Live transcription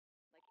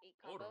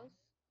Hold on.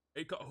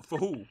 combos. 8 for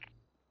who?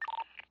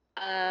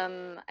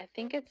 I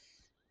think it's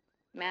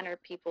Manor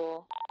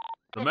People.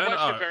 The man.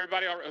 Question for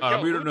everybody.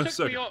 I'll be there in a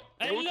second.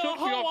 Who took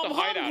me off the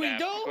hideout app?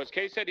 Because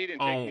K said he didn't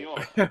take me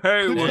off.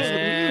 Hey, what's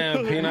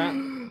Damn,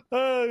 Peanut.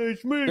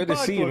 It's me. Good to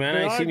see you, man.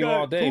 I ain't seen you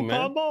all day,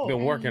 man. Combos.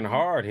 Been working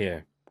hard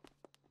here.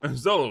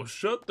 Zolo,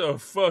 shut the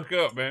fuck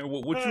up, man.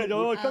 What Hey, you?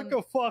 dog, shut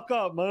the fuck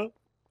up, man.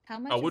 How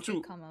much what is you-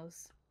 8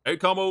 combos? 8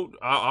 combo.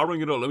 I'll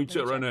ring it up. Let me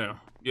check right now.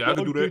 Yeah, I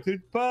can do that. His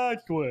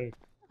password.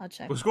 I'll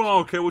check. What's going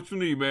on, K? What you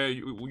need, man?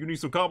 You need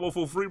some combo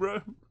for free,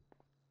 bro?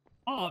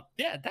 Oh,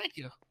 yeah, thank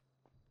you.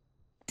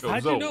 Yo,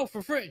 How'd Zo, you know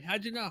for free?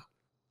 How'd you know?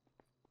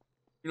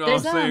 You know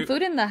There's what I'm saying?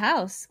 food in the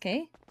house,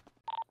 okay?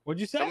 What'd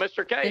you say? So,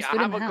 Mr. K, There's I food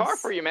in have the a car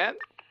house. for you, man.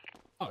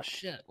 Oh,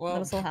 shit. Well,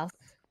 Well, Little house.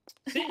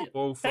 see you.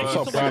 4, Thank I'm you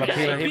so so proud much. of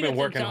Peanut. He Peanut been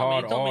working didn't tell me.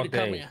 hard He told me all to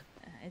come day. here.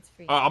 It's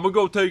free. I'm gonna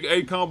go take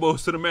 8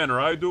 combos to the manor.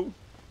 All right, dude.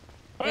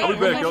 Hey, I'll be how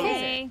back, much yo. is it?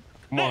 Hey.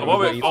 Come on,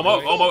 My bad. East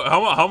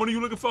How many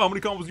you looking for? How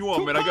many combos you want,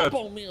 Two man? I got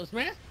combo you. meals,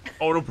 man.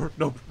 Oh, no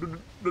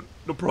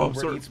problem, Boy.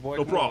 sir. East boy,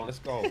 No come on, problem. let's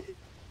go.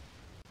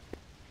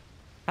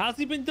 How's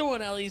he been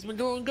doing, Ellie? He's been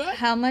doing good?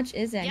 How much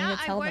is it? I Yeah, need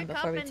to I tell them woke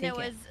before up we and take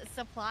there it. was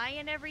supply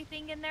and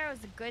everything in there. It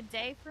was a good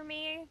day for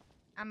me.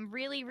 I'm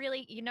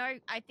really, you know,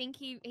 I think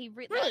he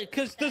Really?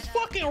 Because there's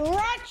fucking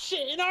rat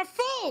shit in our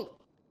food.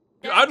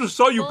 Yeah, I just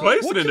saw you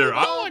place What it in you there.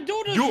 doing?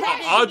 Do this I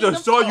rat shit in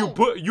just the saw you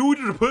food.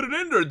 just put it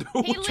in there, dude. He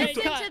What you listened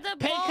Pay cut, to the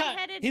pay cut.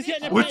 bald-headed He's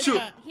getting a bitch. pay What you-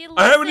 cut. He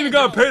I haven't even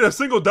got listened. paid a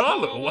single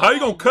dollar. How you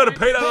gonna cut a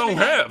pay that I don't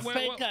have?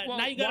 Pay cut.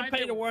 Now you gotta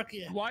pay to work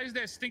here. Why is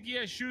there stinky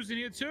ass shoes in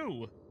here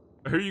too?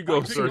 Here you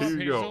go, sir. Here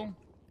you go. Here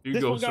you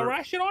This go, one got sir.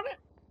 rat shit on it?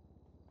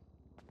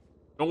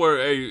 Don't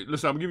worry. Hey,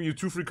 listen, I'm giving you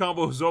 2 free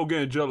combos. Zo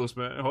getting jealous,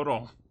 man. Hold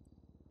on.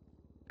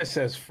 It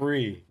says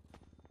free.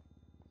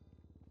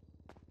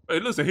 Hey,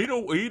 listen, he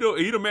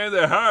the man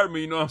that hired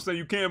me. You know what I'm saying?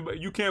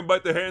 You can't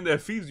bite the hand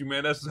that feeds you,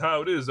 man. That's just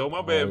how it is. Oh,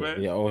 my bad,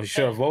 man. Yeah, you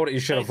should have voted. You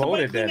should have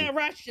Somebody voted clean then. that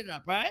rat shit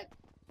up, right?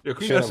 Yeah,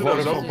 clean Should that have shit up,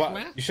 voted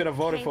Zo. for You should have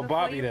voted Okay, for before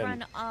Bobby you then.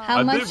 run How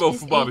I much did vote is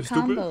for 8 Bobby,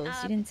 stupid.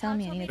 combos? You didn't tell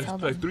me. I need to It's tell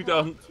like them.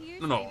 3,000.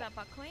 No,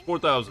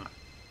 4,000.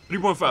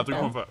 3.5.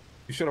 3.5.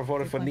 You should have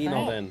voted for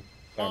Nino 3.5. then.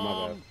 Sorry,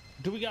 my bad.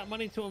 Do we got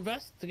money to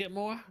invest to get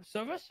more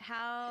service?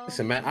 How?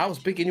 Listen, man, I was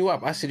picking you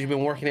up. I said you've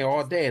been working here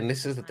all day, and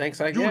this is the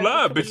thanks I You get.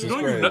 lied, bitch. This No,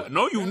 is you great. not.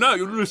 No, you not.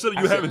 You literally said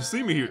you haven't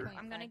seen me here.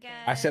 I'm gonna get.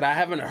 I said I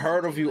haven't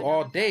heard of you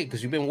all day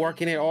because you've been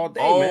working here all day,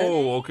 man.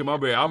 Oh, okay, my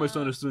bad. I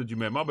misunderstood you,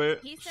 man. My bad.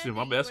 He said Shit,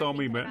 my that bad. you That's were on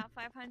me, thinking man.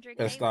 about 500K.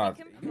 Better start.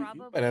 We can You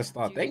probably better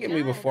start do thanking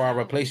me that. before I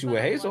replace you with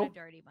But a lot Hazel. of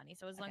dirty money,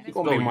 so as long You as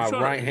gonna No, be you my tryna-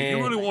 right hand.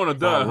 You really want to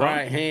die, My huh?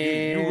 right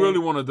hand. You really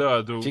want to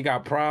die, dude. She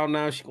got proud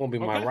now. She gonna be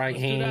my Okay, right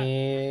let's do that.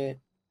 hand.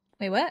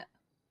 Wait, what?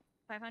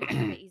 500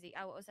 okay, easy.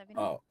 Oh, what was that?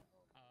 Oh,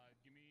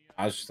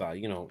 I was just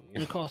you know.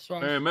 The cost,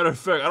 right? Man, matter of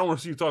fact, I don't want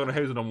to see you talking to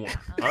Hazel no more.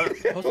 All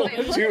right? What's up, Wait,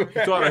 baby? what? You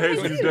talking to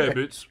Hazel, you dead,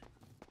 bitch.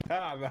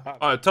 All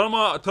right, tell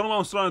him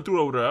I'm sliding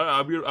through over there. All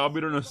right? I'll be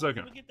there in a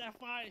second. Let me get that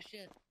fire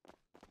shit.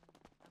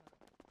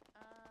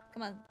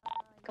 Come on.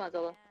 Come on,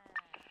 Zolo.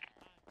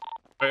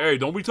 Hey,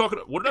 don't be talking.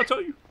 What did I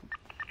tell you?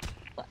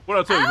 What did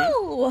I tell you, man?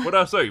 Ow! What did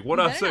I say? What You did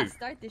I better say? not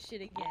start this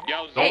shit again.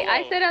 Yo, Hey,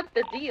 I Zolo, set up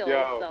the deal,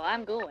 Yo. so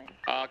I'm going.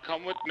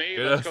 come with me.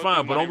 Yeah, Let's that's go do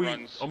fine, but money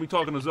runs. don't be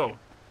talking to Zoe.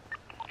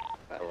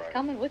 Alright.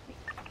 Coming with me.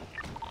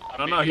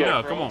 No, he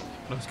not. Come on,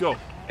 let's go.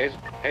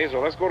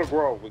 Hazel, let's go to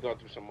Grove. We're gonna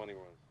do some money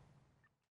runs.